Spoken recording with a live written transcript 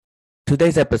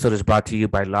Today's episode is brought to you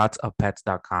by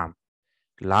lotsofpets.com.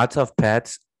 Lots of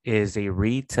Pets is a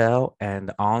retail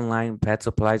and online pet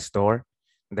supply store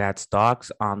that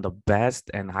stocks on the best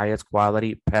and highest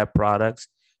quality pet products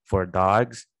for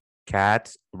dogs,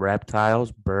 cats,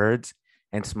 reptiles, birds,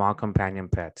 and small companion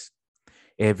pets.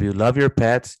 If you love your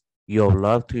pets, you'll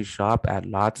love to shop at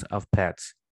Lots of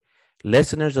Pets.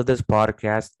 Listeners of this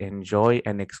podcast enjoy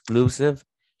an exclusive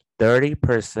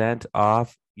 30%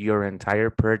 off your entire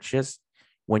purchase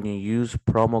when you use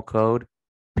promo code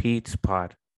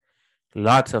PETESPOD.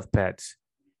 Lots of pets.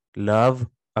 Love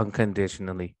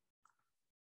unconditionally.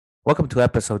 Welcome to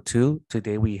episode 2.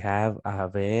 Today we have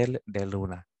Abel de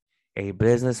Luna, a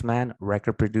businessman,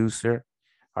 record producer,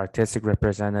 artistic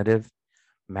representative,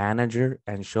 manager,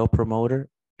 and show promoter.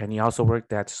 And he also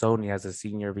worked at Sony as a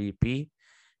senior VP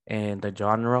in the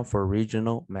genre for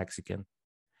regional Mexican.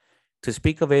 To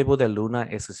speak of Abel de Luna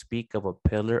is to speak of a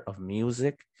pillar of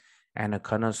music and a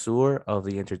connoisseur of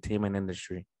the entertainment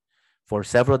industry. For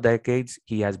several decades,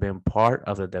 he has been part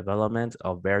of the development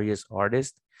of various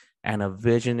artists and a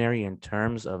visionary in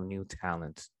terms of new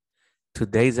talents.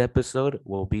 Today's episode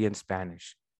will be in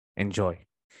Spanish. Enjoy.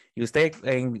 Y usted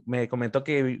me comentó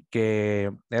que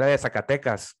era de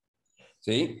Zacatecas.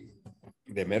 Sí,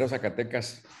 de mero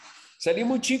Zacatecas. Salí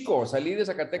muy chico, salí de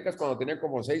Zacatecas cuando tenía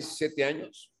como 6, 7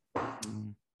 años.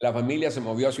 La familia se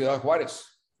movió a Ciudad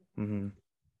Juárez.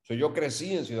 Yo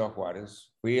crecí en Ciudad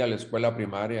Juárez, fui a la escuela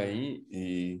primaria ahí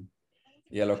y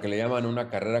a lo que le llaman una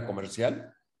carrera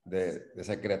comercial de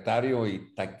secretario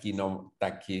y ¿cómo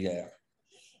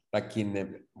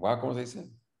se dice?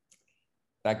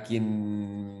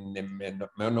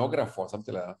 Taquinemenógrafo,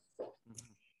 something like that.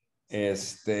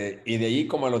 Y de ahí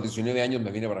como a los 19 años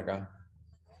me vine para acá.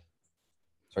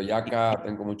 Ya acá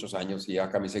tengo muchos años y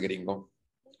acá me hice gringo.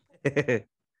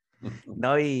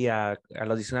 No, y a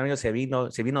los 19 años se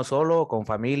vino solo, con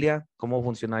familia. ¿Cómo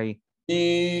funciona ahí?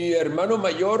 Mi hermano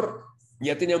mayor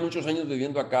ya tenía muchos años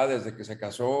viviendo acá desde que se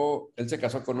casó. Él se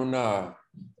casó con una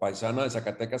paisana de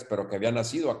Zacatecas, pero que había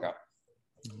nacido acá.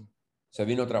 Se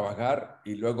vino a trabajar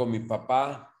y luego mi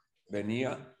papá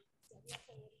venía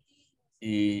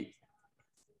y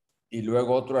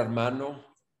luego otro hermano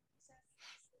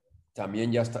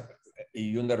también ya está,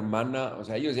 y una hermana, o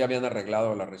sea, ellos ya habían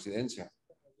arreglado la residencia.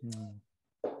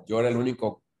 Yo era el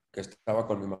único que estaba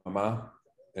con mi mamá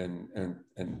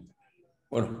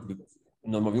bueno,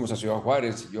 nos movimos a Ciudad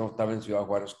Juárez, yo estaba en Ciudad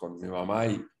Juárez con mi mamá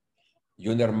y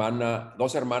una hermana,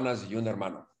 2 hermanas y un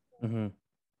hermano.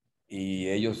 Y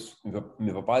ellos,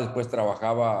 mi papá después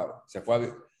trabajaba,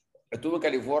 estuvo en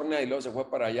California y luego se fue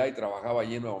para allá y trabajaba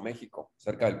allí en Nuevo México,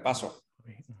 cerca del Paso.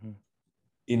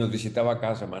 Y nos visitaba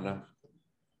cada semana.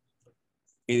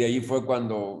 Y de ahí fue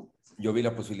cuando yo vi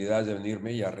la posibilidad de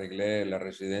venirme y arreglé la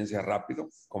residencia rápido,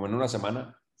 como en una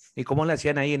semana. ¿Y cómo le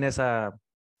hacían ahí en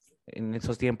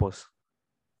esos tiempos?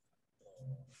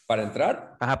 ¿Para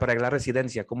entrar? Ajá, para arreglar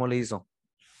residencia, ¿cómo le hizo?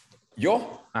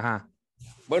 ¿Yo? Ajá.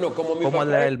 Bueno, como mi ¿Cómo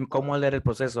papá... ¿Cómo era el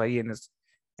proceso ahí en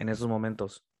esos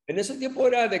momentos? En ese tiempo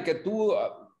era de que tú,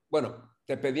 bueno,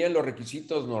 te pedían los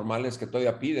requisitos normales que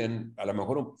todavía piden, a lo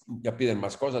mejor ya piden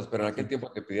más cosas, pero en aquel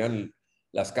tiempo te pedían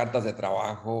las cartas de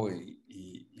trabajo y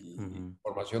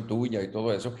información tuya y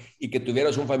todo eso, y que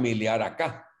tuvieras un familiar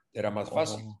acá, era más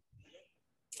fácil.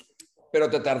 Pero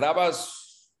te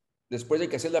tardabas, después de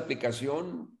que hacías la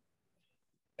aplicación,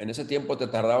 en ese tiempo te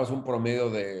tardabas un promedio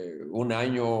de 1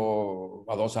 año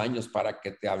a 2 años para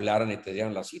que te hablaran y te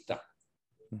dieran la cita.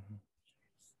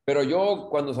 Pero yo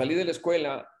cuando salí de la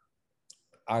escuela,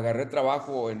 agarré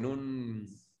trabajo en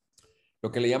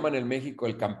lo que le llaman en México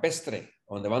el campestre,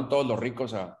 donde van todos los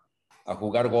ricos a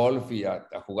jugar golf y a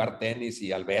jugar tenis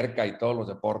y alberca y todos los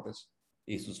deportes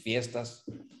y sus fiestas.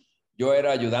 Yo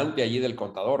era ayudante allí del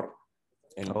contador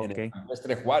en el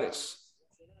campestre Juárez.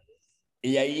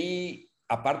 Y ahí,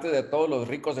 aparte de todos los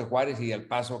ricos de Juárez y del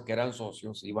Paso que eran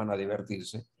socios, iban a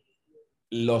divertirse,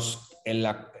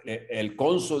 el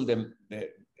cónsul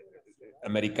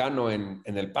americano en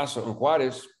El Paso, en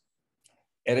Juárez,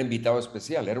 era invitado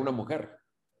especial, era una mujer.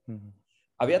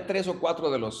 Había 3 o 4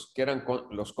 de los que eran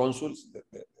los cónsuls,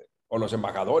 o los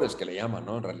embajadores que le llaman,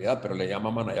 ¿no? En realidad, pero le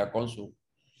llamaban allá cónsul.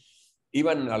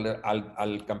 Iban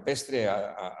al campestre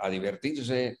a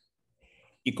divertirse,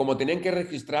 y como tenían que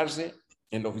registrarse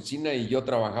en la oficina y yo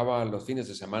trabajaba los fines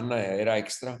de semana, era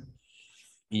extra,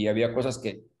 y había cosas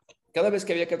que, cada vez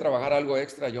que había que trabajar algo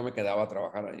extra, yo me quedaba a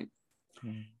trabajar ahí.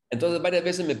 Entonces varias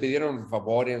veces me pidieron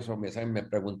favores o me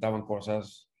preguntaban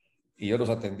cosas y yo los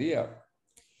atendía.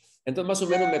 Entonces más o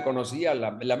menos me conocía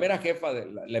la mera jefa de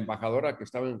la embajadora que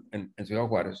estaba en Ciudad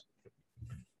Juárez.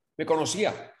 Me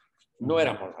conocía. No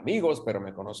éramos amigos, pero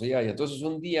me conocía. Y entonces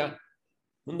un día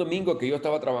Un domingo que yo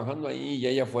estaba trabajando ahí y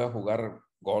ella fue a jugar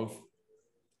golf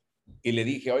y le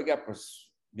dije, oiga,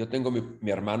 pues yo tengo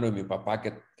mi hermano y mi papá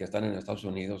que están en Estados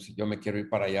Unidos y yo me quiero ir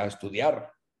para allá a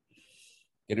estudiar.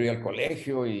 Quiero ir al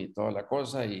colegio y toda la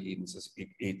cosa y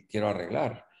quiero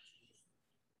arreglar.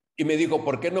 Y me dijo,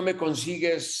 ¿por qué no me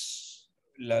consigues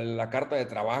la carta de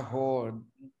trabajo?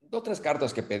 Dos, tres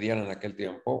cartas que pedían en aquel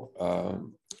tiempo,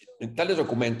 tales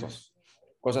documentos,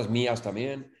 cosas mías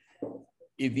también.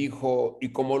 Y dijo,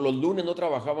 y como los lunes no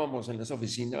trabajábamos en esa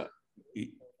oficina,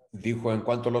 y dijo, en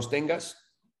cuanto los tengas,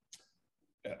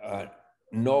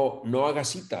 no haga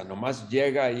cita, nomás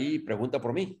llega ahí y pregunta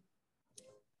por mí.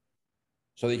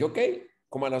 So dije, ok,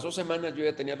 como a las 2 semanas yo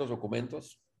ya tenía los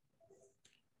documentos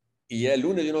y el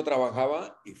lunes yo no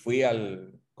trabajaba y fui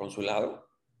al consulado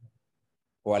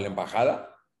o a la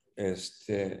embajada,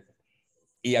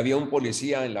 y había un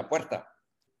policía en la puerta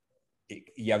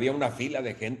y había una fila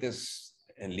de gentes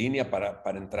en línea para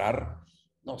entrar,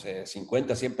 no sé,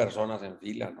 50, 100 personas en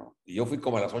fila, ¿no? Y yo fui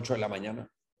como a las 8 de la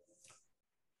mañana.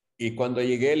 Y cuando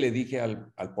llegué le dije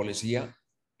al policía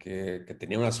que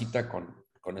tenía una cita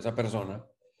con esa persona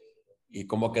y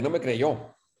como que no me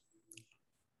creyó.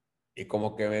 Y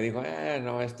como que me dijo,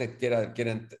 no,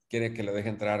 quiere que le deje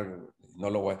entrar, no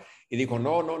lo voy. Y dijo,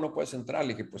 no puedes entrar.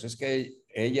 Le dije, pues es que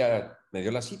ella me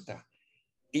dio la cita.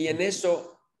 Y en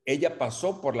eso, ella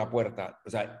pasó por la puerta. O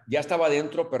sea, ya estaba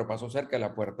adentro, pero pasó cerca de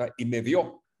la puerta y me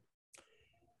vio.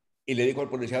 Y le dijo al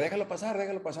policía, déjalo pasar,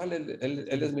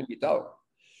 él es mi invitado.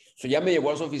 So, ya me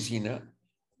llevó a su oficina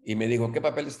y me dijo, ¿qué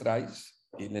papeles traes?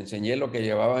 Y le enseñé lo que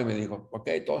llevaba y me dijo, ok,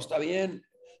 todo está bien,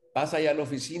 pasa ya a la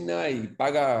oficina y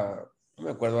paga, no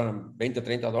me acuerdo, eran 20,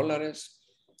 $30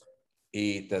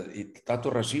 y te da tu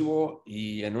recibo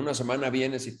y en una semana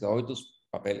vienes y te doy tus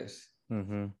papeles.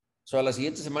 Ujú. So, a la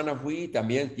siguiente semana fui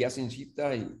también ya sin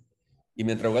cita y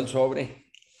me entregó el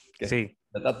sobre, que Sí.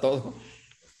 me da todo.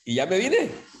 Y ya me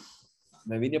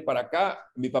vine para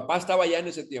acá. Mi papá estaba allá en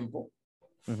ese tiempo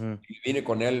Ujú. y vine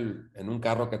con él en un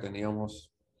carro que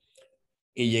teníamos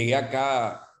y llegué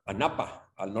acá a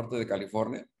Napa, al norte de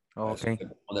California, Ok.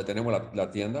 donde tenemos la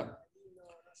tienda.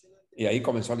 Y ahí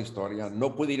comenzó la historia.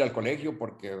 No pude ir al colegio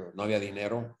porque no había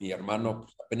dinero. Mi hermano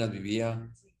pues, apenas vivía,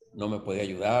 no me podía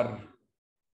ayudar.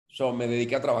 So, me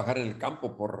dediqué a trabajar en el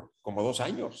campo por como 2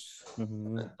 años,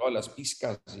 Ujú. en todas las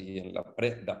pizcas y en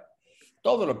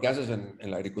todo lo que haces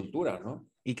en la agricultura, ¿no?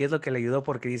 ¿Y qué es lo que le ayudó?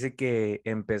 Porque dice que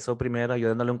empezó primero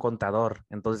ayudándole a un contador,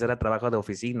 entonces era trabajo de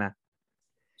oficina,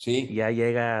 y Sí, ya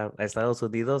llega a Estados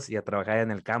Unidos y a trabajar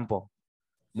en el campo.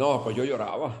 no, pues yo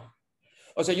lloraba.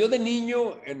 O sea, yo de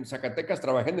niño en Zacatecas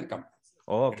trabajé en el campo,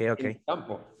 Oh, ok, ok. en el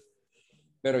campo,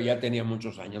 pero ya tenía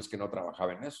muchos años que no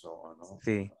trabajaba en eso, ¿no?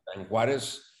 Sí. En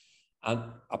Juárez,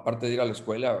 aparte de ir a la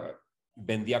escuela,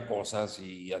 vendía cosas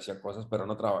y hacía cosas, pero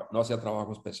no hacía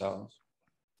trabajos pesados.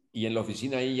 Y en la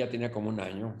oficina ahí ya tenía como un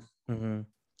año. Ujú.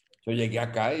 Yo llegué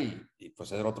acá y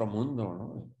pues era otro mundo,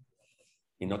 ¿no?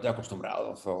 Y no te he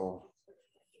acostumbrado.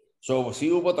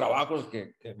 Sí hubo trabajos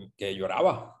que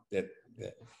lloraba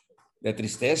de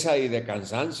tristeza y de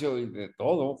cansancio y de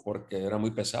todo, porque era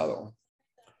muy pesado.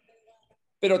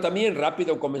 Pero también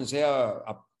rápido comencé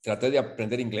traté de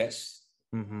aprender inglés,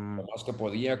 lo Ujú. más que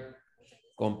podía.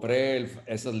 Compré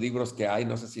esos libros que hay,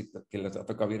 no sé si que les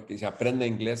toca ver, que dice Aprende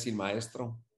inglés sin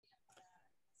maestro.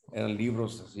 Eran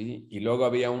libros así. Y luego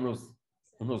había unos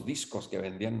discos que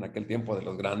vendían en aquel tiempo de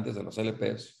los grandes, de los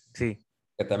LPs, Sí.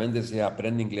 que también decía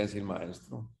Aprende inglés sin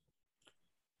maestro.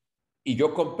 Y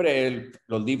yo compré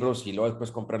los libros y luego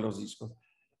después compré los discos.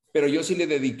 Pero yo sí le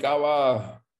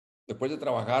dedicaba, después de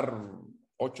trabajar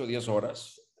 8 o 10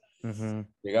 horas, Ujú.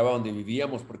 llegaba donde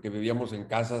vivíamos, porque vivíamos en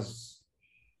casas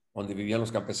donde vivían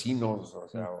los campesinos, o Mm.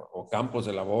 sea, o campos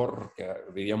de labor, que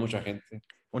vivía mucha gente.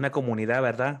 Una comunidad,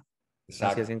 ¿verdad? Así,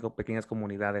 Exacto. cinco pequeñas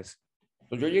comunidades.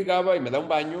 Entonces yo llegaba y me da un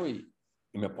baño y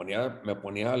me ponía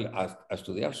a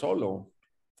estudiar solo.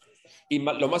 Y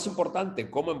lo más importante,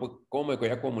 cómo me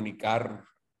podía comunicar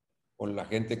con la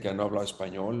gente que no habla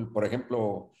español. Por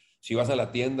ejemplo, si vas a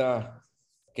la tienda,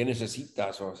 ¿qué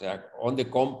necesitas? O sea, ¿dónde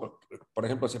compro? Por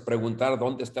ejemplo, preguntar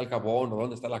dónde está el jabón o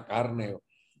dónde está la carne.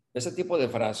 Ese tipo de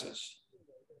frases.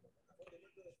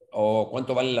 O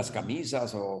cuánto valen las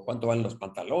camisas o cuánto valen los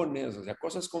pantalones. O sea,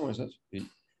 cosas como esas.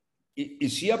 Y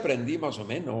sí aprendí más o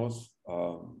menos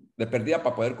de perdida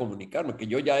para poder comunicarme, que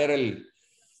yo ya era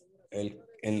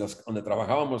donde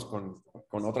trabajábamos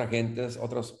con otras gentes,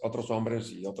 otros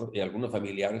hombres y algunos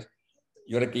familiares.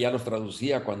 Yo era que ya los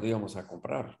traducía cuando íbamos a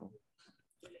comprar, ¿no?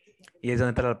 Y es donde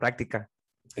entra la práctica.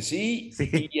 Sí, Sí.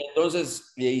 y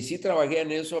entonces, y sí trabajé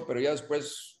en eso, pero ya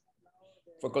después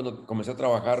fue cuando comencé a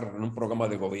trabajar en un programa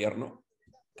de gobierno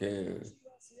que,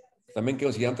 también que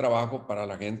conseguían trabajo para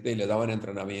la gente y le daban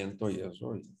entrenamiento y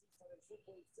eso.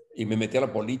 Y me metí a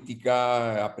la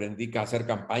política, aprendí a hacer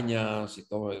campañas y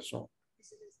todo eso.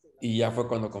 Y ya fue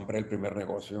cuando compré el primer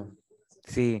negocio.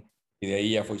 Sí, Y de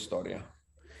ahí ya fue historia.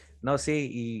 no,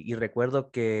 sí, y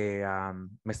recuerdo que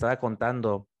me estaba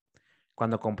contando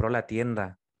cuando compró la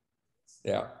tienda,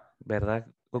 Ya. ¿verdad?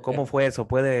 ¿Cómo fue eso?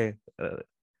 Puede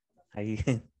ahí.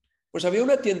 Pues había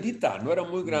una tiendita, no era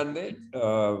muy grande,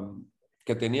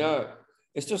 que tenía,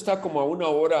 esto está como a una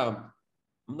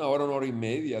hora y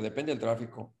media, depende del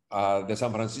tráfico, de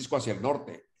San Francisco hacia el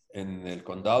norte, en el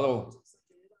condado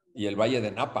y el valle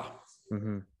de Napa.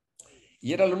 Ujú,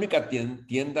 Y era la única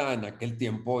tienda en aquel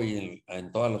tiempo y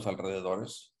en todos los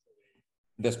alrededores,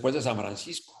 después de San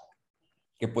Francisco,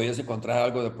 que podías encontrar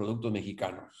algo de productos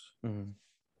mexicanos. ujú,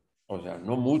 O sea,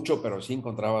 no mucho, pero sí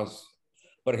encontrabas.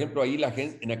 Por ejemplo, ahí la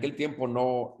gente, en aquel tiempo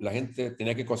no, la gente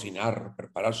tenía que cocinar,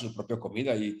 preparar su propia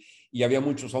comida y había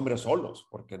muchos hombres solos,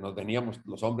 porque nos veníamos,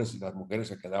 los hombres y las mujeres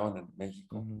se quedaban en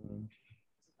México. ujú,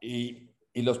 Y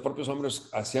los propios hombres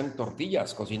hacían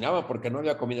tortillas, cocinaban porque no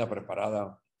había comida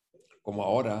preparada como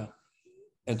ahora.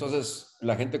 Entonces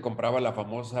la gente compraba la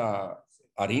famosa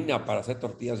harina para hacer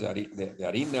tortillas de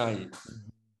harina,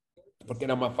 ujú, porque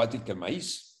era más fácil que el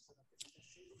maíz.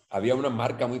 Había una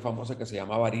marca muy famosa que se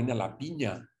llamaba harina La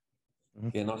Piña,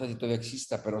 ujú. que no sé si todavía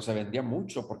exista, pero se vendía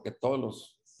mucho porque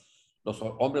todos los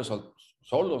hombres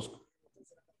solos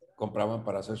compraban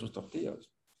para hacer sus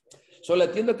tortillas.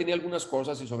 La tienda tenía algunas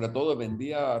cosas y sobre todo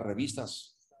vendía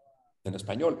revistas en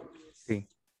español. Sí.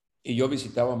 Y yo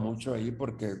visitaba mucho ahí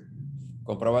porque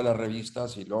compraba las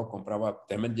revistas y luego compraba,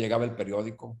 también llegaba el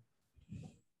periódico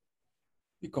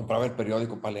y compraba el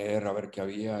periódico para leer, a ver qué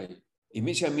había. Y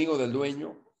me hice amigo del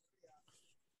dueño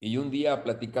y un día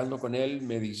platicando con él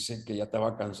me dice que ya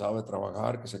estaba cansado de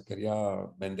trabajar, que se quería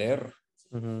vender.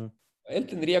 Ujú, Él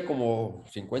tendría como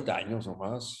 50 años o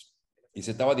más y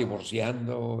se estaba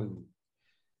divorciando.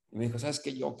 Y me dijo, ¿sabes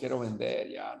qué? Yo quiero vender,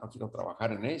 ya no quiero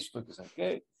trabajar en esto, que sabes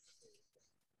qué.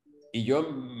 Y yo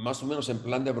más o menos en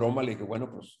plan de broma le dije,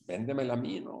 bueno, pues véndemela a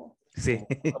mí, ¿no? sí.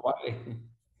 ¿Cuánto vale?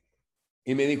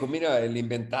 Y me dijo, mira, el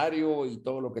inventario y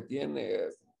todo lo que tiene,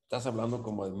 estás hablando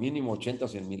como de mínimo 80,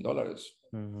 $100,000.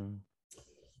 Ujú,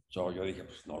 Yo dije,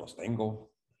 pues no los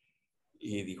tengo.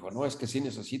 Y dijo, no, es que sí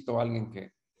necesito a alguien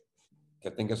que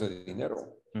tenga ese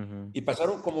dinero. ujú, Y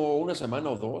pasaron como una semana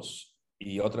o dos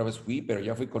y otra vez fui, pero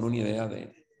ya fui con una idea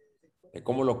de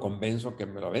cómo lo convenzo que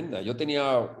me lo venda. Yo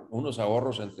tenía unos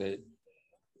ahorros entre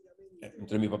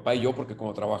mi papá y yo, porque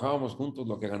como trabajábamos juntos,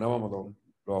 lo que ganábamos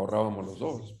lo ahorrábamos los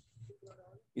dos.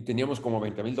 Y teníamos como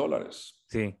 $20,000.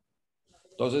 sí.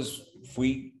 Entonces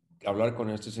fui a hablar con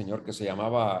este señor que se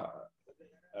llamaba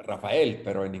Rafael,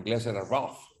 pero en inglés era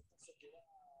Ralph.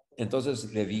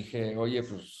 Entonces le dije, oye,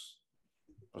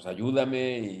 pues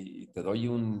ayúdame y te doy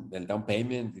el down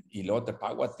payment y luego te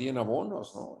pago a ti en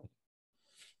abonos, ¿no?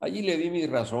 Allí le di mis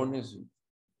razones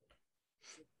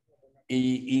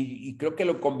y creo que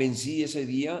lo convencí ese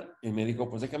día y me dijo,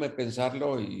 pues déjame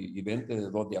pensarlo y vente de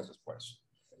 2 días después.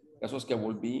 Eso es que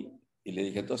volví y le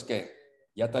dije, entonces que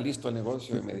ya está listo el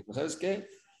negocio y me dijo, ¿sabes qué?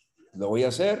 Lo voy a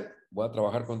hacer, voy a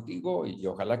trabajar contigo y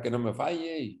ojalá que no me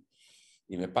falle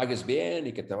y me pagues bien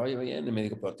y que te vaya bien. Y me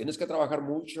dijo, pero tienes que trabajar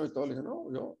mucho y todo. Le dije,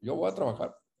 no, yo voy a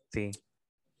trabajar. Sí.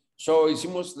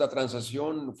 Hicimos la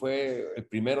transacción, fue el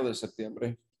 1 de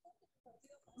septiembre.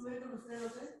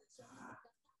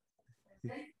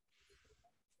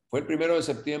 Fue el 1 de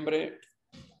septiembre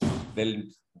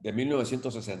de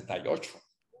 1968,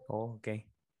 Oh, ok.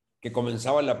 que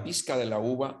comenzaba la pizca de la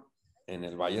uva en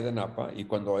el Valle de Napa. Y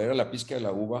cuando era la pizca de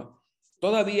la uva,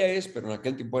 todavía es, pero en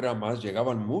aquel tiempo era más,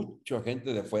 llegaban mucha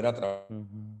gente de fuera a trabajar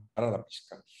Ujú, a la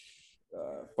pizca.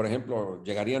 Por ejemplo,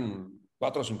 llegarían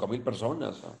 4 o 5 mil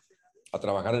personas a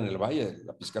trabajar en el valle,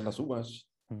 a piscar las uvas.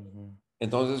 ujú,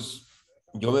 Entonces,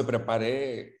 yo me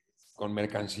preparé con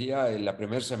mercancía en la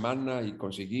primera semana y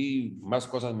conseguí más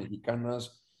cosas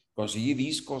mexicanas, conseguí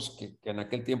discos que en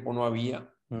aquel tiempo no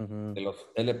había, ujú. de los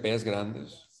LPs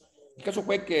grandes. El caso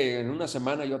fue que en una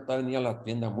semana yo tenía la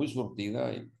tienda muy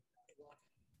surtida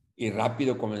y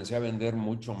rápido comencé a vender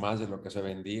mucho más de lo que se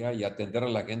vendía y atender a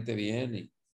la gente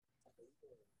bien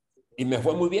y me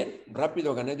fue muy bien,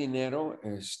 rápido gané dinero,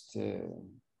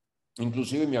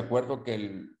 inclusive me acuerdo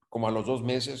que como a los 2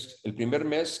 meses, el primer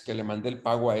mes que le mandé el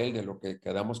pago a él de lo que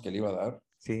quedamos que le iba a dar,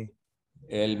 Sí.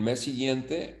 el mes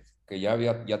siguiente, que ya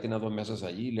tenía 2 meses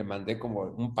allí, le mandé como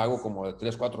un pago como de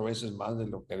 3, 4 veces más de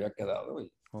lo que había quedado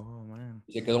Oh, man.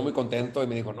 y se quedó muy contento y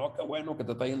me dijo, no, qué bueno que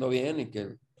te está yendo bien y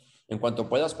que en cuanto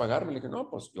puedas pagarme, le dije, no,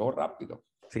 pues yo rápido.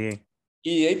 Sí.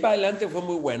 Y de ahí para adelante fue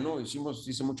muy bueno,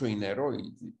 hice mucho dinero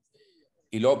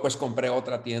Y luego pues compré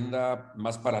otra tienda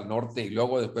más para el norte y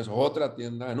luego después otra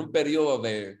tienda en un periodo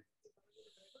de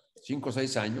 5 o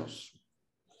 6 años.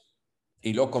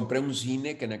 Y luego compré un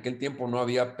cine que en aquel tiempo no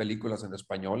había películas en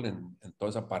español en toda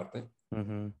esa parte.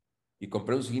 Ujú. Y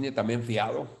compré un cine también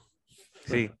fiado.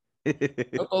 Sí.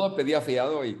 Yo todo pedía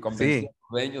fiado y convencí a Sí, los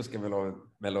dueños que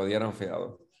me lo dieran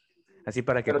fiado. así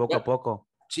para que Pero poco a ya, poco.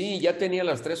 sí, ya tenía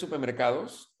los 3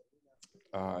 supermercados.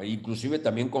 Inclusive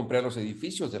también compré los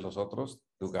edificios de los otros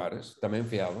lugares, también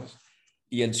fiados.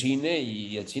 Y el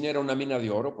cine era una mina de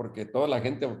oro porque toda la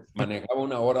gente manejaba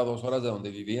 1 hora, 2 horas de donde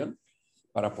vivían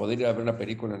para poder ir a ver una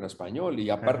película en español. Y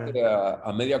aparte, Ajá.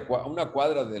 a una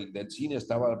cuadra del cine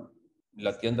estaba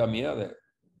la tienda mía de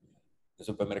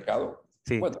supermercado.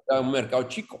 Sí, Bueno, era un mercado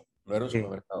chico, no era un sí.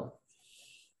 supermercado.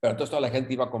 Pero entonces toda la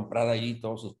gente iba a comprar ahí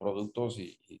todos sus productos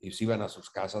y se iban a sus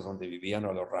casas donde vivían o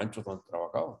a los ranchos donde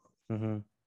trabajaban. Ujú.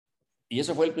 Y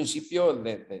ese fue el principio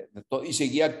de todo. Y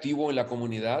seguía activo en la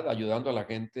comunidad, ayudando a la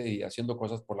gente y haciendo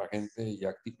cosas por la gente y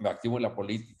activo en la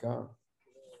política. O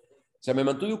sea, me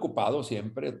mantuve ocupado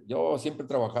siempre. Yo siempre he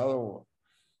trabajado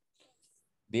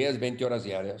 10, 20 horas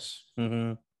diarias,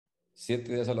 Ujú.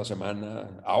 7 días a la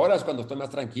semana. Ahora es cuando estoy más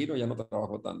tranquilo, ya no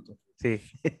trabajo tanto. Sí.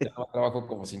 Ya no trabajo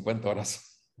como 50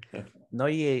 horas. No,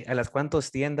 y a las cuantas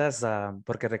tiendas,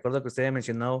 porque recuerdo que usted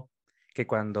mencionó que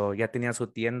cuando ya tenía su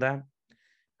tienda,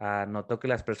 notó que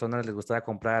las personas les gustaba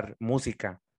comprar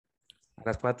música. A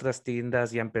las cuantas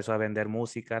tiendas ya empezó a vender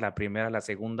música, la primera, la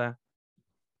segunda.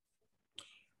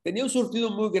 Tenía un surtido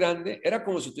muy grande, era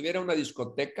como si tuviera una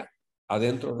discoteca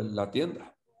adentro de la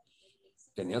tienda.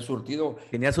 Tenía surtido,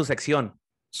 Tenía su sección.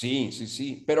 sí, sí,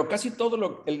 sí, pero casi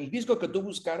todo el disco que tú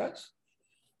buscaras,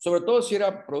 sobre todo si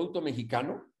era producto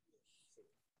mexicano,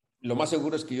 lo más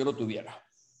seguro es que yo lo tuviera.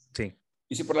 Sí.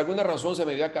 Y si por alguna razón se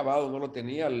me había acabado, no lo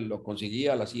tenía, lo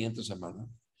conseguía la siguiente semana.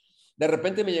 De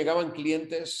repente me llegaban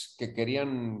clientes que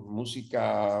querían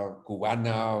música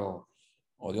cubana o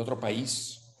de otro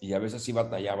país y a veces sí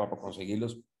batallaba por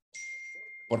conseguirlos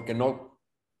porque no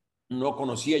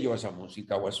conocía yo esa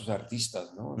música o esos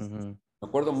artistas, ¿no? Ujú. Me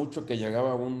acuerdo mucho que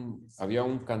había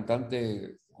un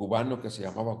cantante cubano que se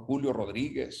llamaba Julio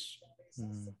Rodríguez,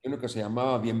 Mm. uno que se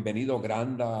llamaba Bienvenido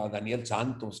Granda, Daniel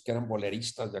Santos, que eran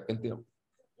boleristas de aquel tiempo.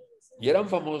 Y eran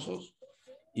famosos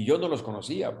y yo no los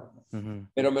conocía, Ujú.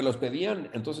 pero me los pedían,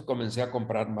 entonces comencé a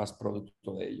comprar más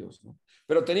producto de ellos, ¿no?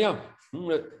 Pero tenía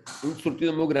un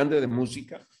surtido muy grande de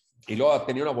música y luego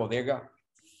tenía una bodega.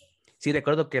 Sí,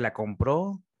 recuerdo que la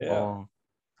compró Yeah. o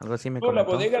algo así me No, la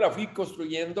comentó. bodega la fui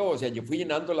construyendo, o sea, yo fui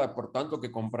llenándola por tanto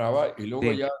que compraba y luego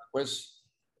Sí, ya pues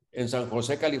en San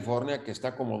José, California, que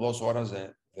está como 2 horas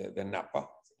de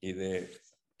Napa y de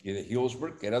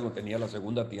Hillsburg, que era donde tenía la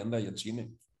segunda tienda y el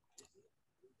cine,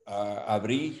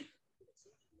 abrí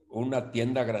una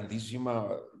tienda grandísima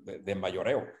de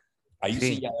mayoreo. Ahí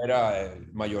sí sí. ya era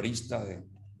el mayorista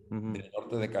Ujú. del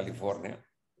norte de California,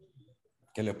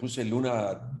 que le puse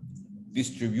Luna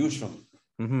Distribution.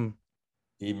 Ujú.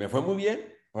 Y me fue muy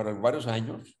bien por varios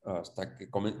años,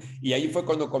 y ahí fue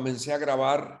cuando comencé a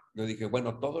grabar. Yo dije,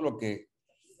 bueno, todo lo que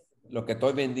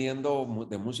estoy vendiendo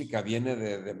de música viene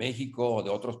de México o de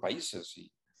otros países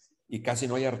y casi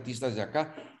no hay artistas de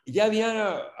acá. Y ya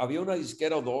había una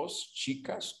disquera o dos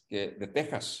chicas de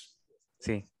Texas,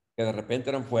 Sí. que de repente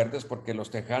eran fuertes porque los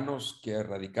tejanos que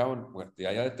radicaban de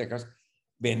allá de Texas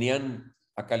venían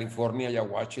a California y a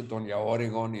Washington y a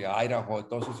Oregon y a Idaho y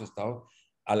todos esos estados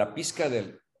a la pizca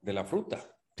de la fruta.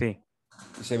 Sí.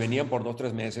 Y se venían por 2,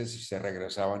 3 meses y se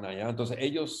regresaban allá. Entonces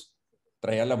ellos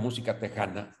traían la música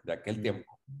tejana de aquel Mm.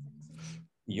 tiempo.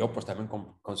 Y yo pues también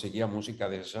conseguía música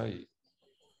de esa. Y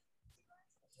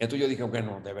entonces yo dije,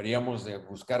 bueno, deberíamos de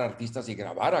buscar artistas y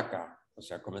grabar acá. O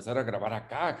sea, comenzar a grabar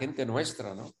acá, gente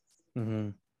nuestra, ¿no?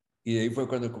 Ujú. Y de ahí fue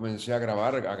cuando comencé a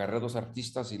grabar, agarré 2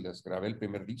 artistas y les grabé el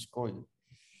primer disco.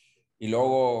 Y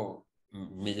luego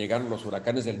me llegaron los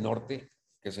Huracanes del Norte,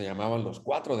 que se llamaban los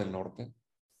Cuatro del Norte,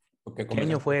 porque ¿Qué comencé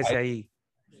año fue ese a... ahí?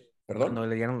 Perdón.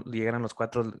 Cuando llegaron los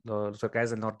cuatro, los locales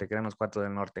del norte, que eran los cuatro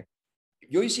del norte.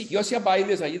 Yo hacía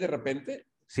bailes ahí de repente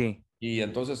Sí. y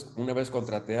entonces una vez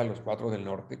contraté a los Cuatro del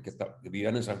Norte que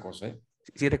vivían en San José.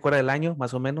 ¿Sí, sí recuerda el año,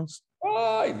 más o menos?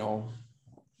 Ay, no.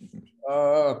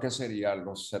 ¿Qué sería?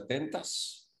 ¿Los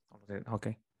setentas? Ok.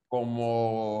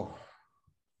 Como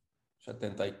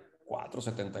 74,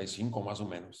 75 más o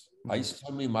menos. Ahí Ujú. sí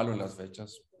soy muy malo en las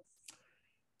fechas.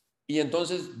 Y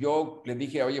entonces yo le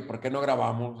dije, oye, ¿por qué no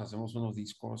grabamos? Hacemos unos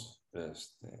discos.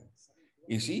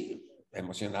 Y sí,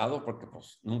 emocionado porque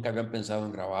pues nunca habían pensado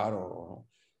en grabar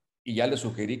y ya le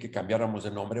sugerí que cambiáramos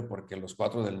de nombre porque los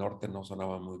Cuatro del Norte no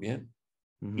sonaban muy bien.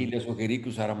 Y Ujú. le sugerí que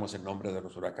usáramos el nombre de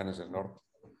los Huracanes del Norte.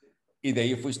 Y de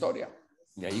ahí fue historia.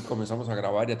 de ahí comenzamos a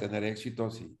grabar y a tener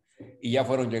éxitos y ya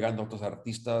fueron llegando otros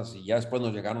artistas y ya después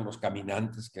nos llegaron Los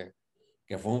Caminantes,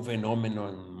 que fue un fenómeno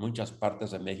en muchas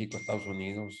partes de México, Estados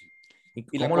Unidos. ¿Y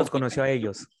Y la cómo los compañía, conoció a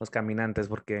ellos, los caminantes?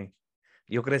 Porque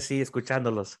yo crecí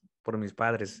escuchándolos por mis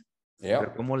padres, pero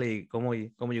ya. ¿cómo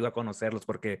llegó a conocerlos?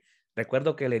 Porque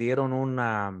recuerdo que le dieron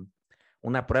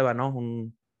una prueba, ¿no?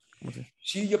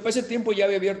 Sí, yo para ese tiempo ya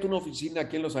había abierto una oficina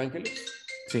aquí en Los Ángeles,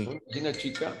 Sí, una oficina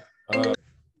chica,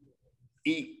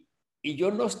 y, y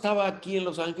yo no estaba aquí en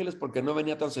Los Ángeles porque no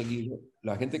venía tan seguido.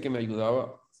 La gente que me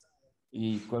ayudaba,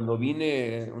 y cuando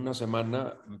vine una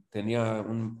semana tenía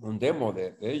un demo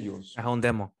de ellos, ajá, un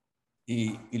demo.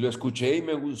 y lo escuché y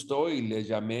me gustó y les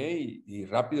llamé y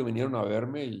rápido vinieron a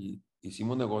verme y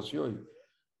hicimos negocio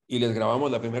y les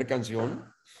grabamos la primera canción,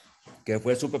 que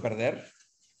fue Supe Perder,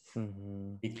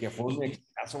 Ujú. y que fue un Y,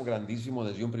 éxito grandísimo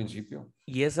desde un principio.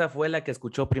 y esa fue la que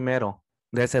escuchó primero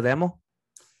de ese demo.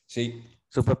 Sí,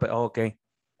 Ok.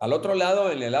 al otro lado,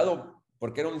 en el lado,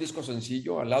 porque era un disco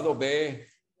sencillo, al lado B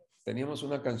teníamos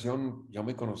una canción ya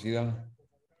muy conocida,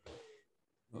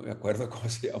 no me acuerdo cómo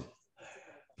se llama,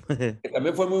 que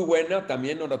también fue muy buena,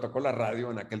 también nos la tocó la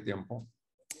radio en aquel tiempo,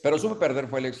 pero Supe Perder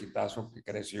fue el exitazo que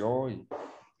creció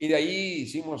y de ahí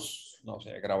hicimos, no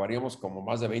sé, grabaríamos como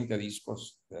más de 20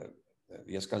 discos de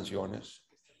 10 canciones.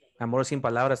 Amor sin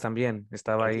palabras también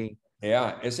estaba ahí.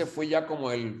 Ya, ese fue ya como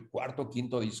el cuarto,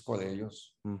 quinto disco de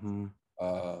ellos. Ujú.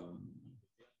 Ah,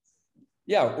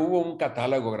 ya, hubo un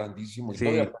catálogo grandísimo y Sí.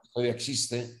 todavía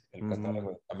existe el Ujú. catálogo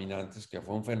de Caminantes, que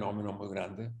fue un fenómeno muy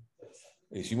grande.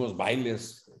 Hicimos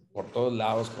bailes por todos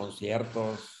lados,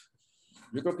 conciertos.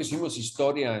 Yo creo que hicimos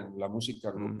historia en la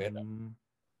música grupera Ujú.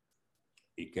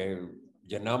 y que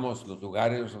llenamos los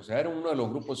lugares. O sea, era uno de los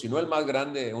grupos, si no el más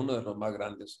grande, uno de los más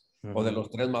grandes o de Ujú. los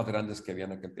tres más grandes que había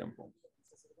en aquel tiempo.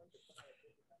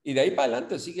 Y de ahí para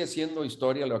adelante sigue siendo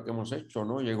historia lo que hemos hecho,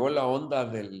 ¿no? Llegó la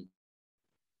onda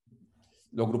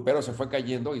lo grupero se fue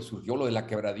cayendo y surgió lo de la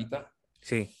quebradita.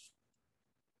 Sí.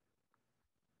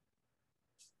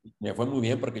 Me fue muy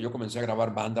bien porque yo comencé a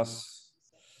grabar bandas,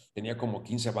 tenía como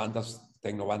 15 bandas,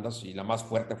 tecnobandas, y la más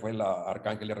fuerte fue la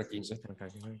Arcángel R15,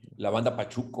 la banda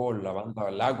Pachuco, la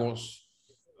banda Lagos,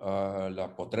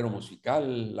 la Potrero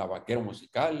Musical, la Vaquero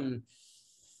Musical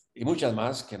y muchas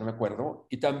más que no me acuerdo.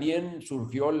 Y también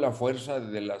surgió la fuerza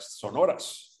de las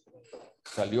sonoras.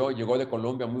 Llegó de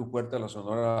Colombia muy fuerte la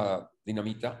Sonora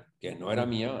Dinamita, que no era Sí.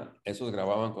 mía, esos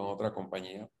grababan con otra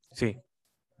compañía. Sí.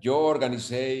 Yo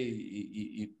organicé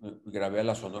y grabé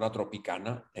la Sonora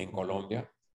Tropicana en Ujú.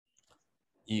 Colombia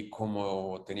y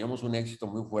como teníamos un éxito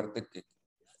muy fuerte,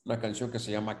 una canción que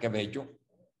se llama Qué Bello,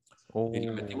 y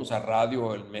la Oh, metimos a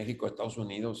radio en México, Estados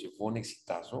Unidos y fue un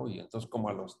exitazo y entonces como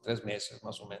a los 3 meses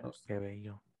más o menos qué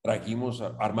bello.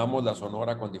 armamos la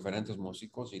Sonora con diferentes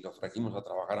músicos y los trajimos a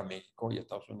trabajar a México y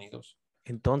Estados Unidos.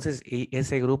 Entonces, y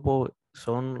ese grupo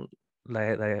son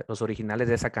los originales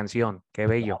de esa canción. Qué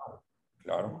bello.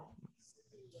 Claro.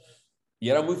 Y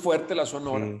era muy fuerte la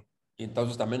Sonora. Sí. Y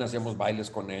entonces también hacíamos bailes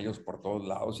con ellos por todos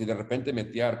lados. Y de repente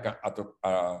metía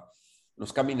a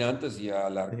los caminantes Sí. y a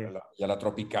la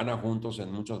tropicana juntos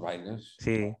en muchos bailes.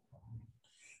 Sí.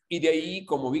 Y de ahí,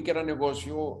 como vi que era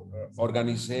negocio,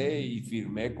 organicé y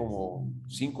firmé como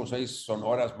 5 o 6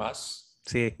 sonoras más.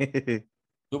 Sí.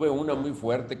 Tuve una muy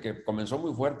fuerte que comenzó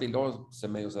muy fuerte y luego se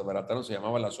medio se desbarataron, se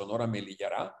llamaba la Sonora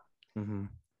Melillará, Ujú.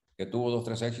 que tuvo 2,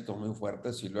 3 éxitos muy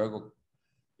fuertes y luego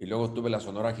tuve la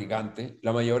Sonora Gigante.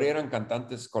 La mayoría eran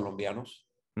cantantes colombianos.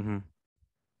 Ujú.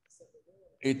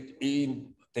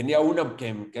 Y tenía una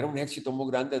que era un éxito muy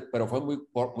grande, pero fue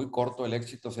muy corto el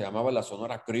éxito. Se llamaba la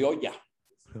Sonora Criolla,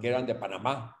 que eran de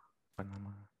Panamá.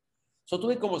 Panamá.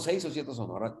 Tuve como 6 o 7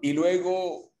 sonoras. Y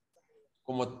luego,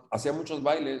 como hacía muchos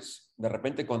bailes, de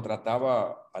repente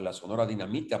contrataba a la Sonora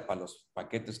Dinamita para los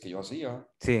paquetes que yo hacía.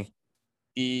 Sí.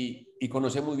 Y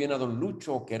conocí muy bien a Don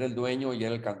Lucho, que era el dueño y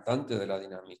era el cantante de la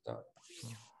Dinamita.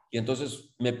 Y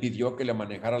entonces me pidió que le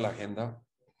manejara la agenda.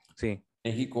 Sí.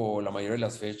 México la mayoría de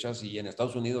las fechas y en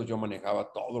Estados Unidos yo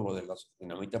manejaba todo lo de las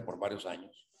dinamita por varios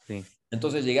años. Sí.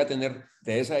 Entonces llegué a tener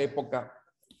de esa época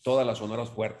todas las sonoras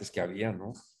fuertes que había,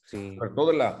 ¿no? Sí. Sobre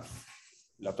todo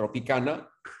la tropicana,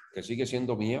 que sigue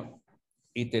siendo mía,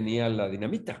 y tenía la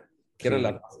dinamita, que eran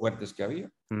las Sí. más fuertes que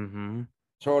había. Ujú.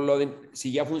 Solo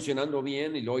seguía funcionando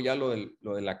bien y luego ya lo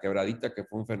de la quebradita, que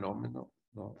fue un fenómeno,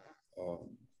 ¿no?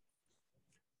 Um,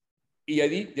 y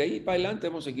de ahí para adelante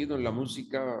hemos seguido en la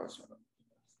música.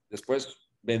 Después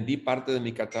vendí parte de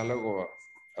mi catálogo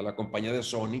a la compañía de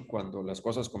Sony cuando las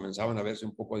cosas comenzaban a verse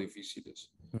un poco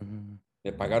difíciles. Ujú.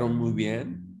 Me pagaron muy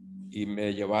bien y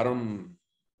me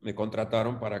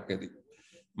contrataron para que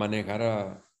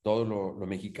manejara todo lo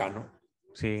mexicano.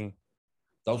 Sí.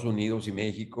 Estados Unidos y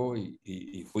México y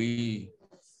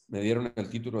me dieron el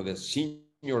título de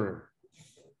Senior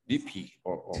VP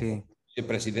Sí. de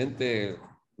presidente,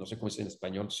 no sé cómo es en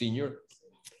español, Senior.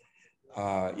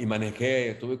 Y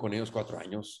estuve con ellos 4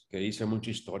 años, que hice mucha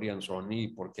historia en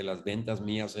Sony porque las ventas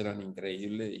mías eran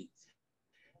increíbles y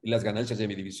las ganancias de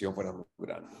mi división fueron muy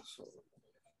grandes.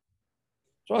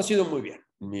 Eso ha sido muy bien.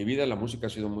 Mi vida, la música ha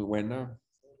sido muy buena.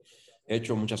 He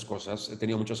hecho muchas cosas, he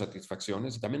tenido muchas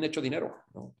satisfacciones y también he hecho dinero,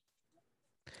 ¿no?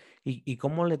 ¿Y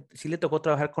cómo sí le tocó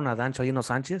trabajar con Adán Chalino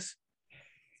Sánchez?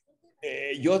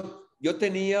 Yo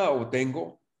tenía o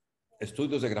tengo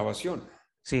estudios de grabación.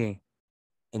 Sí,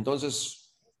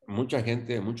 Entonces, mucha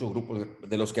gente, muchos grupos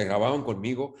de los que grababan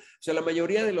conmigo, o sea, la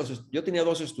mayoría yo tenía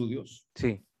 2 estudios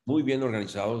sí. muy bien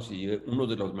organizados y uno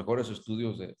de los mejores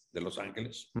estudios de Los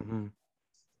Ángeles, Ujú,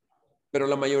 pero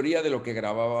la mayoría de lo que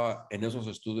grababa en esos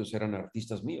estudios eran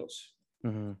artistas míos.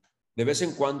 ujú. De vez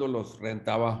en cuando los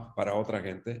rentaba para otra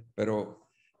gente, pero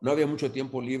no había mucho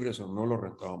tiempo libre, o no los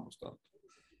rentábamos tanto.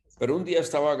 Pero un día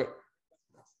estaba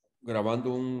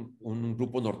grabando un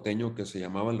grupo norteño que se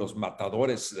llamaban Los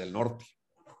Matadores del Norte.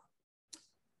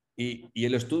 Y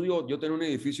el estudio, yo tenía un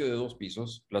edificio de 2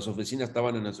 pisos, las oficinas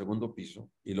estaban en el segundo piso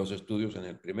y los estudios en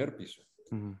el primer piso.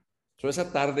 Ujú.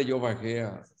 Esa tarde yo bajé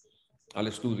al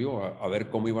estudio a ver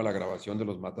cómo iba la grabación de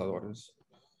Los Matadores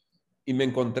y me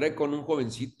encontré con un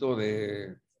jovencito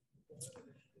de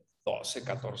 12,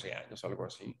 14 años, algo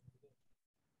así.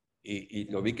 Y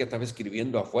lo vi que estaba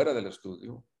escribiendo afuera del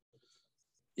estudio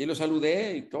y lo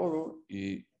saludé y todo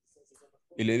y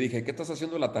le dije, ¿qué estás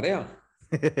haciendo la tarea?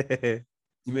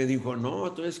 Y me dijo, no,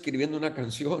 estoy escribiendo una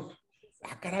canción.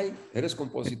 Ah, caray, ¿eres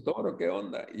compositor o qué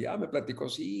onda? Y ya me platicó,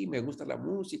 sí, me gusta la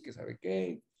música, ¿sabe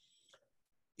qué?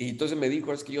 Y entonces me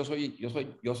dijo, es que yo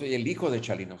soy el hijo de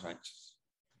Chalino Sánchez.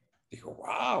 Dijo,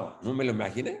 wow, no me lo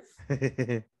imaginé.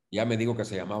 Ya me dijo que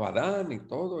se llamaba Dan y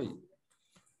todo.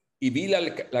 Y vi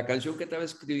la canción que estaba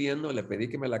escribiendo, le pedí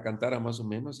que me la cantara más o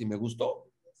menos y me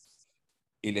gustó.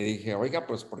 Y le dije, oiga,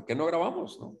 pues, ¿por qué no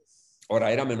grabamos, no?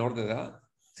 Ahora era menor de edad.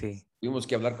 Sí. Tuvimos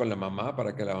que hablar con la mamá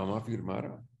para que la mamá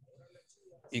firmara.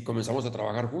 Y comenzamos a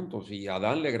trabajar juntos. Y a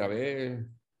Dan le grabé,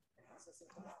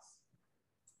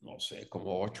 no sé,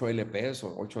 como 8 LPs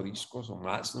o 8 discos o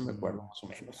más, no me acuerdo, Ujú. más o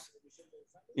menos.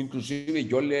 Inclusive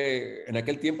en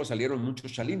aquel tiempo salieron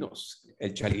muchos chalinos,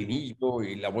 el chalinillo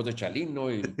y la voz de Chalino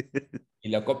y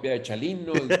la copia de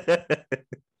Chalino. Sí, es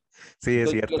Entonces yo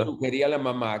le cierto. sugerí a la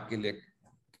mamá que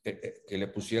le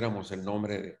pusiéramos el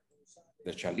nombre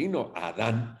de Chalino a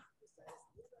Adán.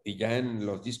 Y ya en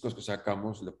los discos que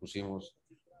sacamos le pusimos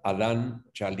Adán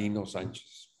Chalino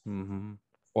Sánchez, Ujú.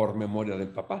 por memoria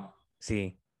del papá.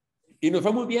 Sí, Y nos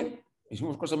fue muy bien.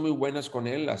 Hicimos cosas muy buenas con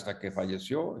él hasta que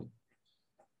falleció.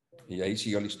 Y ahí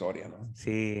siguió la historia, ¿no?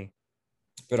 sí.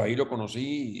 Pero ahí lo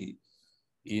conocí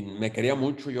y me quería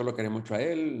mucho, yo lo quería mucho a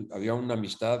él. Había una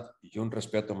amistad y un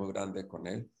respeto muy grande con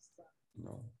él,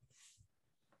 ¿no?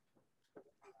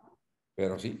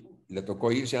 Pero sí, le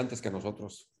tocó irse antes que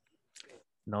nosotros.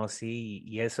 No, sí,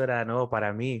 y eso era nuevo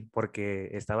para mí porque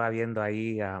estaba viendo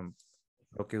ahí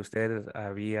lo que usted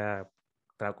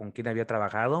con quién había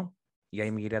trabajado y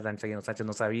ahí miré a Dan Chalino Sánchez,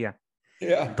 no sabía.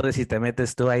 Yeah. Entonces, si te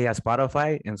metes tú ahí a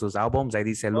Spotify, en sus álbums, ahí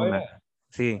dice Oh, Luna. yeah.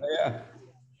 Sí. Oh, yeah.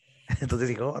 Entonces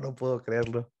digo, oh, no puedo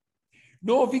creerlo.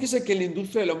 No, fíjese que en la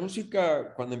industria de la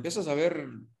música, cuando empiezas a ver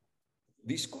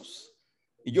discos,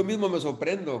 y yo mismo me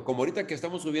sorprendo, como ahorita que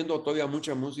estamos subiendo todavía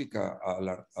mucha música a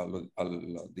la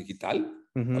digital,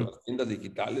 a Ujú. las tiendas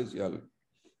digitales y a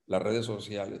las redes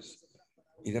sociales,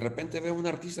 y de repente veo un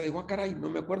artista y digo, ah, caray,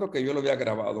 no me acuerdo que yo lo había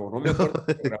grabado, no me acuerdo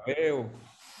que lo grabé,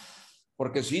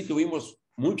 porque sí, tuvimos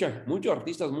muchos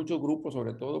artistas, muchos grupos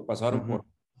sobre todo, pasaron Ujú.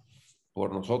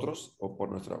 por nosotros o por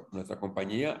nuestra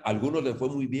compañía. Algunos les fue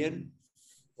muy bien,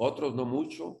 otros no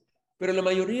mucho, pero la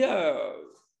mayoría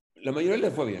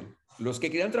les fue bien. Los que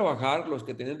querían trabajar, los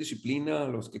que tenían disciplina,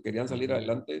 los que querían salir Ujú.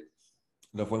 adelante,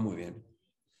 les fue muy bien.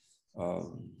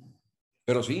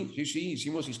 Pero sí, sí, sí,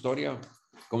 hicimos historia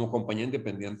como compañía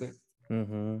independiente,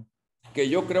 Ujú. que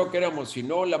yo creo que éramos, si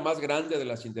no la más grande de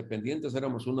las independientes,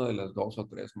 éramos una de las 2 o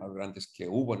 3 más grandes que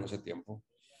hubo en ese tiempo.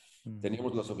 Ujú.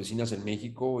 Teníamos las oficinas en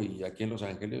México y aquí en Los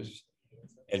Ángeles.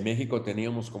 En México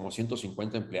teníamos como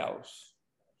 150 empleados.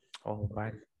 Oh,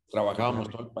 vale. Qué Trabajábamos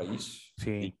padre. todo el país y Sí.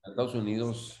 en Estados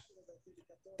Unidos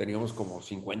teníamos como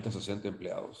 50, 60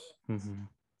 empleados.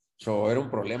 Ujú. Era un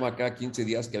problema cada 15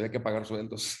 días que había que pagar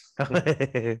sueldos.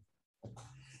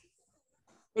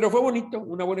 Pero fue bonito,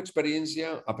 una buena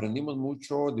experiencia, aprendimos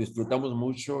mucho, disfrutamos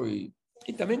mucho y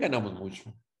también ganamos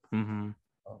mucho. Ujú.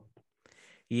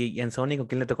 ¿Y en Sony con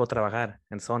quién le tocó trabajar?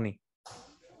 En Sony.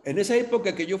 En esa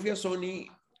época que yo fui a Sony,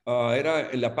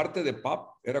 Era en la parte de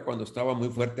pop, era cuando estaba muy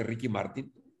fuerte Ricky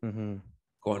Martin Ujú.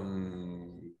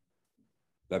 con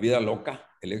La Vida Loca,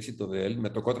 el éxito de él.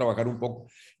 Me tocó trabajar un poco.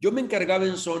 Yo me encargaba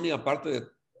en Sony, aparte de,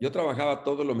 yo trabajaba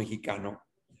todo lo mexicano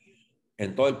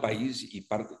en todo el país y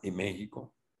parte y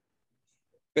México,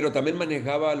 pero también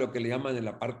manejaba lo que le llaman en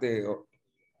la parte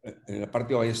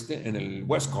oeste, en el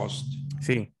West Coast,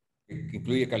 Sí, que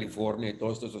incluye California y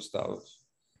todos estos estados.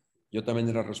 Yo también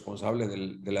era responsable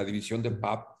de la división de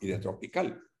pop y de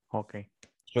tropical. ok.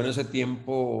 So, en ese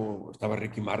tiempo estaba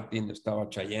Ricky Martin, estaba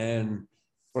Chayanne,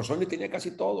 por Sony tenía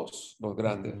casi todos los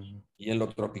grandes. Ujú. Y en lo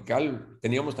tropical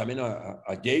teníamos también a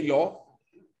J-Lo,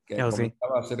 que Oh, sí.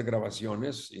 comenzaba a hacer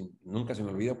grabaciones y nunca se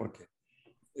me olvida porque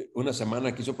una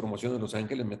semana que hizo promoción en Los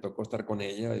Ángeles me tocó estar con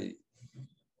ella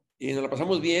y nos la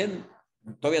pasamos bien.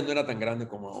 Todavía no era tan grande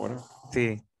como ahora,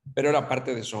 Sí. pero era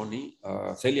parte de Sony.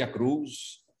 Celia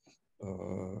Cruz.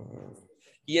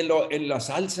 Y en la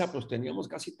salsa, pues teníamos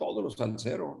casi todos los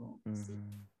salseros, ¿no?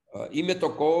 Ujú. Y me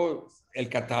tocó el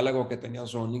catálogo que tenía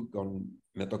Sony,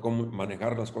 me tocó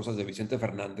manejar las cosas de Vicente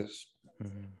Fernández,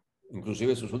 Ujú.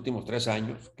 inclusive sus últimos 3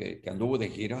 años que anduvo de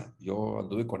gira, yo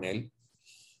anduve con él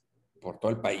por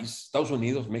todo el país, Estados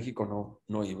Unidos, México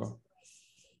no iba,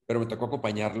 pero me tocó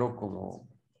acompañarlo como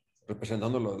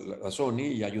representándolo a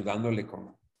Sony y ayudándole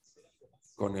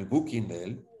con el booking de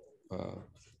él.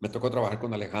 Me tocó trabajar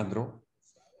con Alejandro,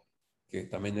 que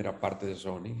también era parte de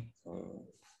Sony.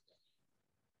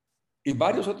 Y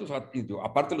varios otros artistas,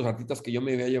 aparte de los artistas que yo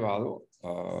me había llevado,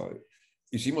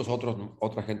 hicimos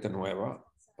otra gente nueva.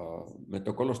 Me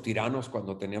tocó Los Tiranos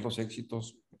cuando tenía los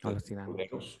éxitos A los tiranos.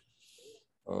 boleros.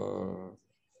 Uh,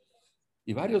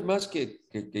 y varios más que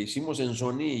hicimos en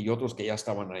Sony y otros que ya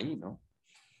estaban ahí, ¿no?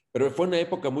 Pero fue una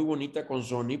época muy bonita con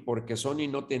Sony porque Sony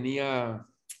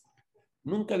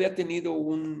nunca había tenido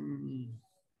un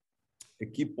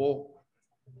equipo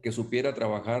que supiera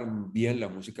trabajar bien la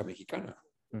música mexicana.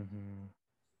 Ujú.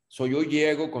 Yo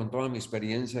llego con toda mi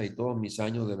experiencia y todos mis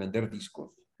años de vender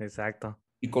discos Exacto.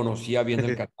 y conocía bien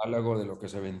el catálogo de lo que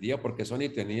se vendía porque Sony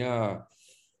tenía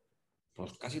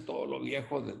pues casi todo lo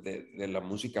viejo de la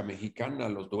música mexicana,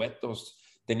 los duetos,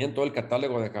 tenían todo el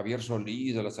catálogo de Javier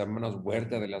Solís, de las hermanas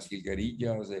Huerta, de las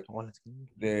Jilguerillas, Hola, sí.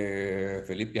 de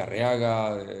Felipe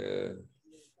Arriaga, de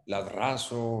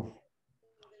Ladrazo.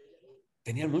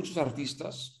 Tenían muchos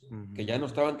artistas que Ujú. ya no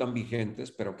estaban tan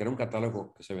vigentes, pero que era un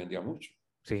catálogo que se vendía mucho.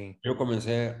 Sí. Yo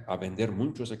comencé a vender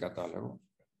mucho ese catálogo.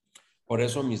 Por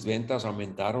eso mis ventas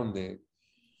aumentaron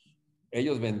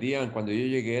ellos vendían, cuando yo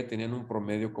llegué, tenían un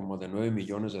promedio como de 9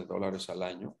 millones de dólares al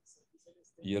año.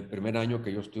 Y el primer año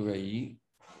que yo estuve ahí,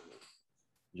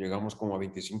 llegamos como a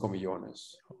 25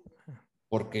 millones.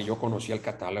 Porque yo conocía el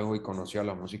catálogo y conocía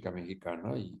la música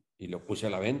mexicana y lo puse a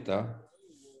la venta.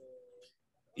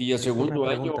 Y el Tengo una segundo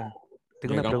año pregunta.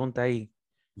 Tengo una llegamos. pregunta ahí.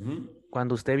 Ujú.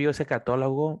 Cuando usted vio ese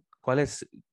catálogo,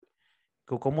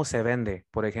 cómo se vende?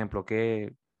 Por ejemplo,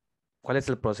 cuál es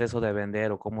el proceso de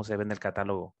vender o cómo se vende el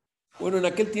catálogo? Bueno, en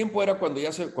aquel tiempo era cuando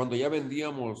ya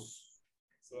vendíamos,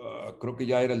 creo que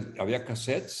ya había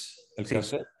cassettes, el Sí.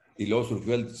 cassette, y luego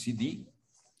surgió el CD.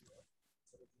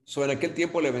 En aquel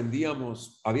tiempo le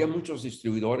vendíamos, había muchos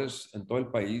distribuidores en todo el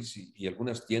país y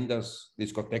algunas tiendas,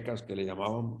 discotecas que le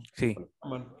llamábamos, Sí.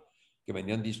 que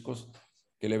vendían discos,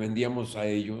 que le vendíamos a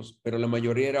ellos, pero la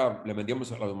mayoría le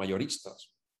vendíamos a los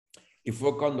mayoristas. Y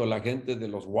fue cuando la gente de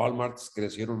los Walmarts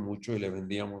crecieron mucho y le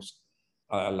vendíamos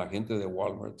a la gente de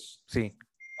Walmarts. Sí.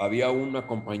 Había una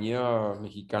compañía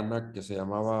mexicana que se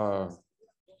llamaba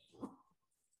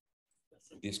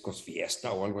Discos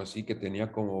Fiesta o algo así, que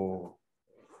tenía como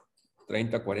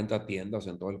 30, 40 tiendas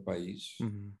en todo el país.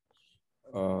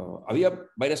 Ujú. Había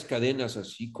varias cadenas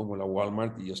así como la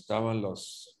Walmart y estaban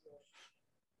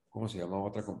 ¿cómo se llamaba?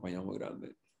 Otra compañía muy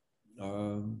grande.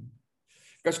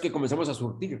 Casi que comenzamos a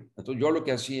surtir. Entonces yo lo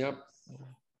que hacía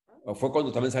fue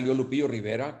cuando también salió Lupillo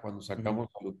Rivera, cuando Ujú. sacamos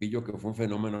a Lupillo, que fue un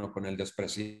fenómeno con el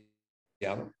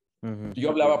despreciado. Ujú. Yo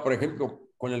hablaba, por ejemplo,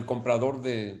 con el comprador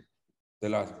de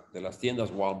las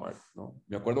tiendas Walmart, ¿no?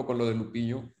 Me acuerdo con lo de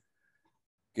Lupillo,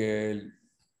 que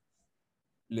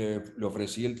le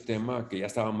ofrecí el tema que ya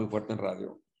estaba muy fuerte en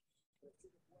radio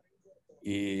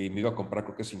y me iba a comprar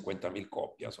creo que 50,000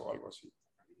 copias o algo así.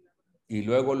 Y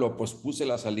luego lo pospuse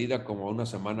la salida como una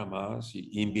semana más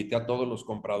y invité a todos los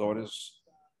compradores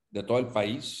de todo el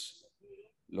país.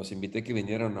 Los invité que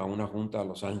vinieran a una junta a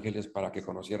Los Ángeles para que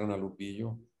conocieran a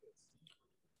Lupillo.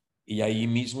 Y ahí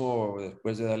mismo,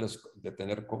 después de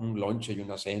tener un lonche y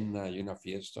una cena y una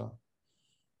fiesta,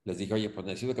 les dije, oye, pues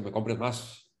necesito que me compres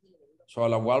más. A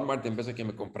la Walmart, en vez de que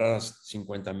me compraras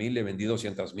 50,000, le vendí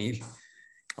 200,000. Y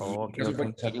Oh, ok, eso ok.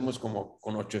 fue que salimos como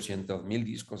con 800,000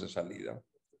 discos de salida.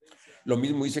 Lo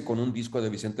mismo hice con un disco de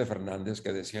Vicente Fernández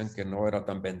que decían que no era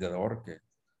tan vendedor,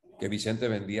 que Vicente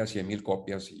vendía 100,000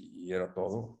 copias y era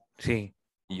todo. Sí.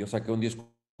 Y yo saqué un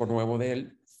disco nuevo de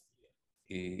él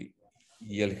y,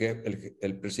 y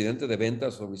el presidente de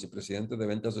ventas o vicepresidente de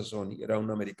ventas de Sony era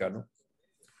un americano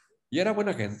y era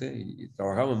buena gente y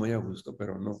trabajaba muy a gusto,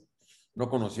 pero no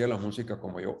conocía la música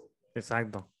como yo.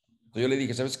 Exacto. Entonces yo le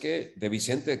dije, ¿sabes qué? De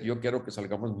Vicente yo quiero que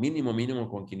salgamos mínimo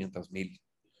con 500,000.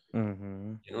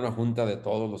 Ujú. En una junta de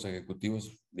todos los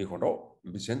ejecutivos dijo, no,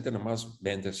 Vicente nomás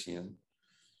vende 100.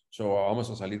 So, vamos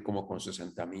a salir como con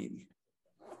 60,000.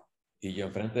 Y yo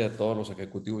enfrente de todos los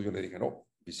ejecutivos yo le dije, no,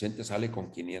 Vicente sale con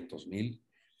 500,000.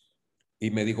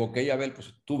 Y me dijo, ok, Abel,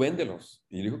 pues tú véndelos.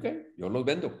 Y yo dije, ok, yo los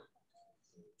vendo.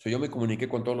 So, yo me comuniqué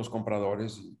con todos los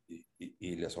compradores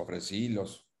y les ofrecí,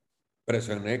 los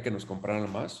presioné que nos compraran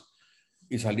más.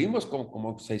 Y salimos con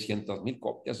como 600,000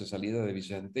 copias de salida de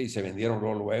Vicente y se vendieron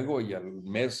luego y al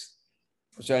mes,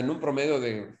 o sea, en un promedio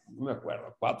de, no me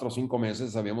acuerdo, 4 o 5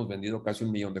 meses habíamos vendido casi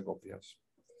 1,000,000 de copias.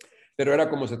 Pero era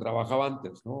como se trabajaba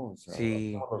antes, ¿no? O sea,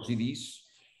 Sí. los CDs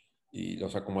y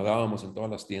los acomodábamos en todas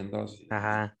las tiendas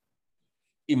Ajá.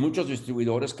 y muchos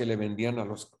distribuidores que le vendían a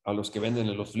los que venden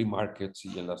en los flea markets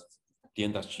y en las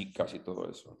tiendas chicas y todo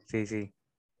eso. Sí, sí.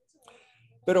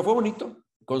 Pero fue bonito.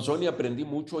 Con Sony aprendí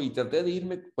mucho y traté de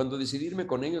irme, cuando decidí irme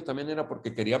con ellos también era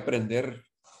porque quería aprender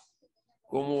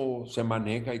cómo se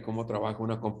maneja y cómo trabaja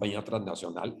una compañía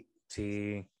transnacional.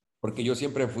 Sí. Porque yo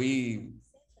siempre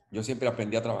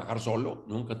aprendí a trabajar solo,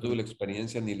 nunca tuve la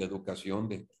experiencia ni la educación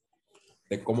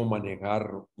de cómo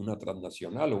manejar una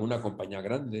transnacional o una compañía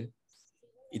grande.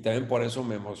 Y también por eso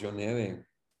me emocioné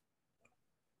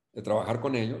de trabajar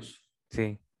con ellos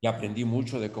Sí. y aprendí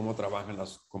mucho de cómo trabajan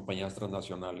las compañías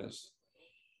transnacionales.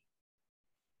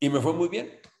 Y me fue muy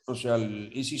bien. O sea,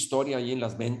 hice historia ahí en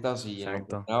las ventas y en lo que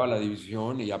Exacto. daba la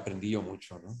división y aprendí yo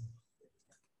mucho, ¿no?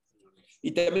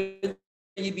 Y también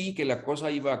ahí vi que la cosa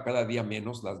iba cada día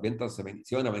menos, las ventas se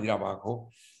iban a venir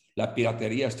abajo, la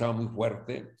piratería estaba muy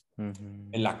fuerte Ujú.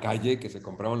 en la calle, que se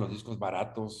compraban los discos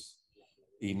baratos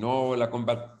y no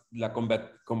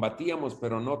combatíamos,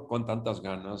 pero no con tantas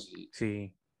ganas.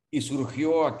 Sí. Y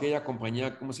surgió aquella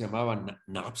compañía, ¿cómo se llamaba?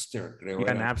 Napster, creo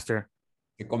Ya era, Napster.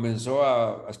 que comenzó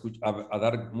a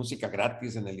dar música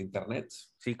gratis en el internet,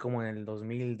 Sí, como en el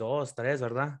 2002, 3,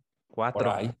 ¿verdad? por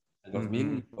 4. ahí, en Ujú.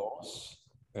 2002.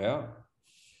 ¿Ya?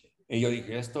 Y yo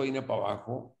dije, esto viene para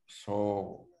abajo.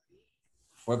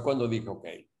 Fue cuando dije, ok,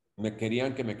 me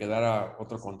querían que me quedara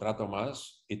otro contrato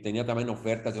más y tenía también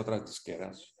ofertas de otras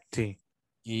disqueras. Sí.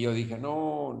 Y yo dije,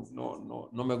 no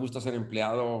me gusta ser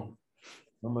empleado,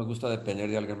 no me gusta depender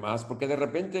de alguien más, porque de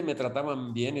repente me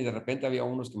trataban bien y de repente había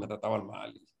unos que me trataban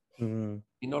mal Mm,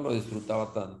 y no lo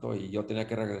disfrutaba tanto y yo tenía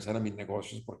que regresar a mis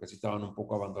negocios porque sí estaban un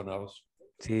poco abandonados.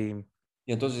 sí.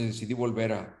 Y entonces decidí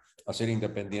volver a ser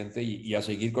independiente y a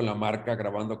seguir con la marca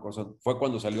grabando cosas. Fue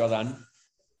cuando salió Adán,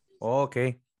 Ok.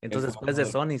 el Entonces después cuarto de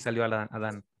de Sony salió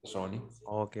Adán. Sony.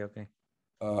 Ok,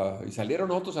 ok. Y salieron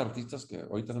otros artistas que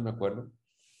ahorita no me acuerdo,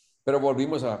 pero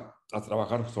volvimos a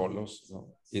trabajar solos,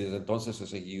 ¿no? Y desde entonces he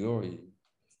seguido y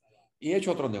he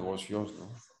hecho otros negocios, ¿no?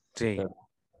 Sí. Pero,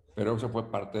 pero eso fue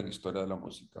parte de la historia de la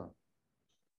música.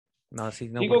 No, sí,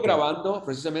 no, Sigo porque. grabando,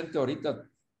 precisamente ahorita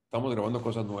estamos grabando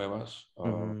cosas nuevas.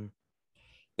 Ujú.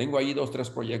 Tengo ahí 2, 3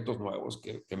 proyectos nuevos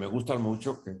que me gustan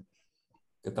mucho, que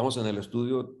estamos en el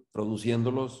estudio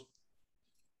produciéndolos.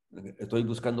 Estoy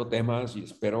buscando temas y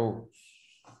espero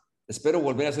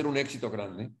volver a ser un éxito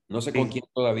grande. No sé con Sí, quién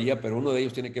todavía, pero uno de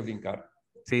ellos tiene que brincar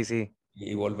sí, sí.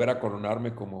 y volver a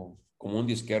coronarme como un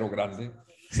disquero grande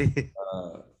Sí.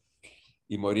 ah,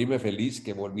 y morirme feliz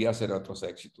que volví a hacer otros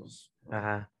éxitos.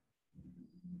 Ajá.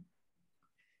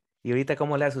 ¿Y ahorita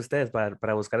cómo le hace usted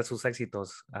para buscar sus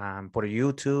éxitos? ¿Por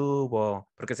YouTube o...?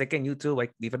 Porque sé que en YouTube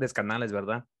hay diferentes canales,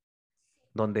 ¿verdad?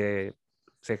 Donde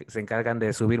se encargan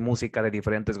de subir música de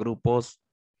diferentes grupos.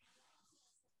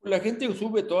 La gente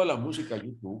sube toda la música a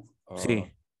YouTube. Sí.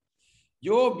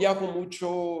 Yo viajo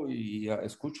mucho y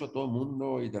escucho a todo el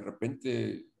mundo y de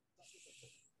repente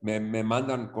me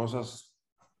mandan cosas,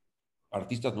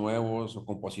 artistas nuevos o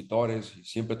compositores y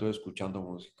siempre estoy escuchando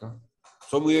música.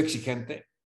 Soy muy exigente.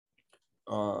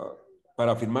 ah,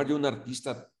 para firmar de un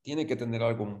artista tiene que tener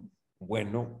algo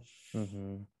bueno,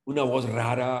 Ujú. una voz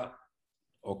rara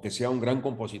o que sea un gran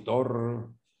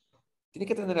compositor. Tiene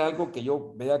que tener algo que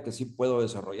yo vea que sí puedo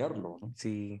desarrollarlo, ¿no?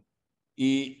 Sí.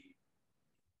 Y,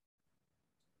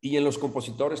 y en los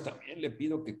compositores también le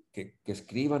pido que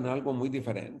escriban algo muy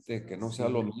diferente, que no sea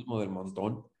lo Sí. mismo del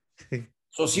montón.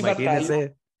 Eso sí batallo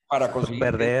Imagínese, para supe conseguir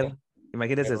gente, perder.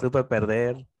 Imagínese, pero supe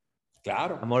perder.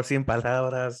 claro, Amor sin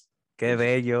palabras. Qué sí, sí,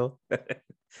 bello.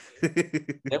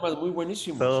 Temas muy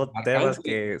buenísimos. Son temas Arcángel,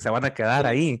 que se van a quedar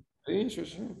ahí. sí, sí,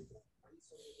 sí.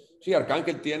 Sí,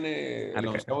 Arcángel tiene el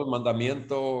Arca- onceavo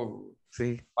mandamiento,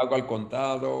 Sí, pago al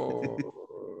contado.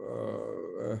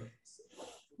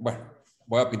 Bueno,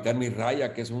 voy a pintar mi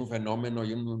raya, que es un fenómeno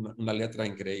y una letra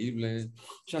increíble.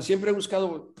 O sea, siempre he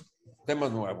buscado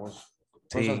temas nuevos,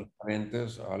 cosas sí,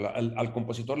 diferentes. Al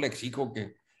compositor le exijo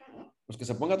que, pues, que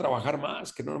se ponga a trabajar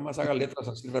más, que no nomás haga letras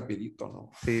así rapidito, ¿no?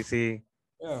 sí, sí.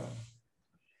 Yeah.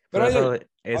 Pero Pero eso, ahí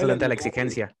eso le le entra la digo.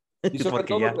 exigencia. Y sobre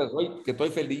Porque todo ya, que estoy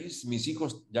feliz, mis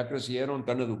hijos ya crecieron,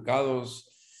 están educados,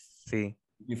 sí,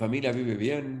 mi familia vive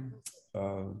bien,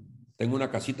 tengo una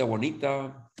casita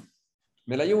bonita,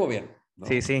 me la llevo bien,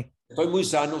 sí, ¿no? sí. Estoy muy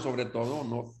sano sobre todo,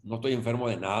 no estoy enfermo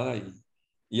de nada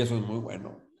y eso es muy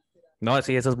bueno. No,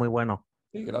 sí, eso es muy bueno.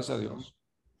 Sí, gracias a Dios.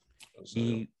 Gracias a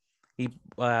Dios. Y,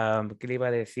 ¿qué le iba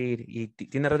a decir? ¿Y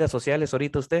tiene redes sociales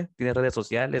ahorita usted? ¿Tiene redes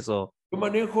sociales o...? Yo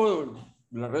manejo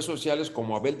las redes sociales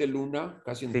como Abel de Luna,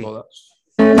 casi en Sí. todas.